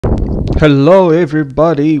Hello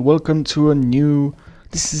everybody, welcome to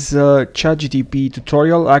this is a Chatgpt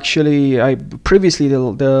tutorial. Actually, I previously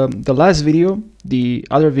the last video,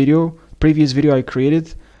 previous video I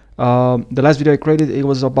created, the last video I created, it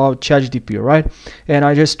was about Chatgpt, right? And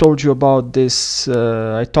I just told you about this,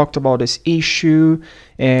 I talked about this issue,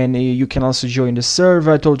 and you can also join the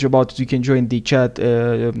server. I told you about you can join the chat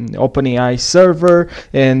OpenAI server,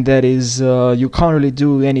 and that is you can't really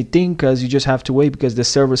do anything because you just have to wait because the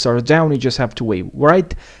servers are down. You just have to wait,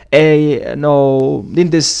 right? No,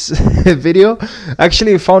 in this video,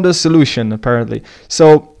 actually I found a solution apparently.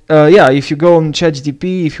 So yeah, if you go on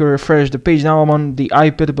ChatGPT, if you refresh the page, now I'm on the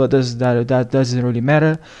iPad, but that doesn't really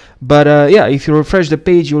matter. But yeah, if you refresh the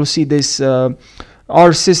page, you'll see this.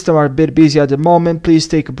 Our system are a bit busy at the moment. Please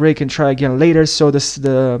take a break and try again later. So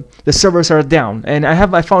the servers are down, and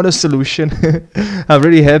I found a solution. I'm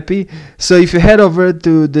really happy. So if you head over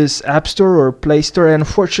to this App Store or Play Store, and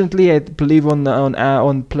unfortunately, I believe on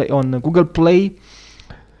Google Play,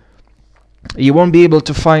 you won't be able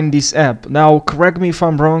to find this app. Now, correct me if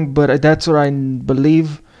I'm wrong, but that's what I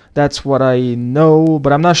believe. That's what I know,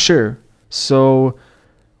 but I'm not sure. So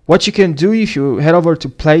what you can do, if you head over to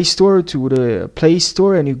the Play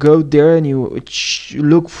Store, and you go there and you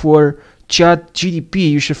look for Chatgpt,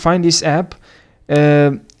 you should find this app.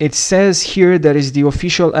 It says here that is the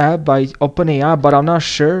official app by OpenAI, but I'm not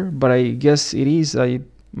sure. But I guess it is. I'm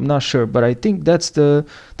not sure, but I think that's the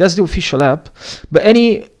official app. But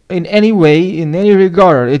in any way, in any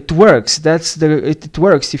regard, it works. It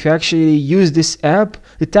works. If you actually use this app,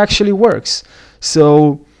 it actually works.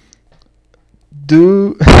 So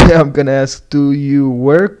I'm gonna ask, do you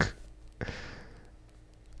work?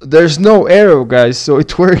 There's no arrow, guys, so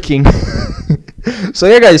it's working. So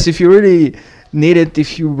yeah, guys, if you really needed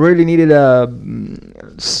a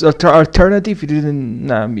alternative,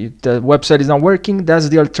 the website is not working, that's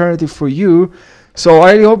the alternative for you. So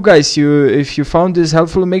I really hope, guys, if you found this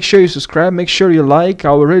helpful, make sure you subscribe, make sure you like.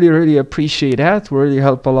 I would really appreciate that. It will really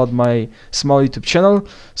help a lot my small YouTube channel.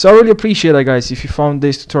 So I really appreciate that, guys, if you found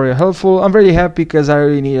this tutorial helpful. I'm really happy because I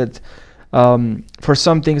really needed for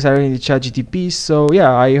some things I really need ChatGPT. So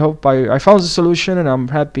yeah, I hope I found the solution, and I'm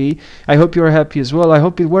happy. I hope you're happy as well. I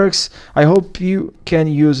hope it works. I hope you can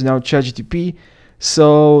use now ChatGPT.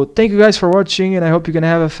 So thank you guys for watching, and I hope you're gonna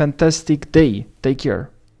have a fantastic day. Take care.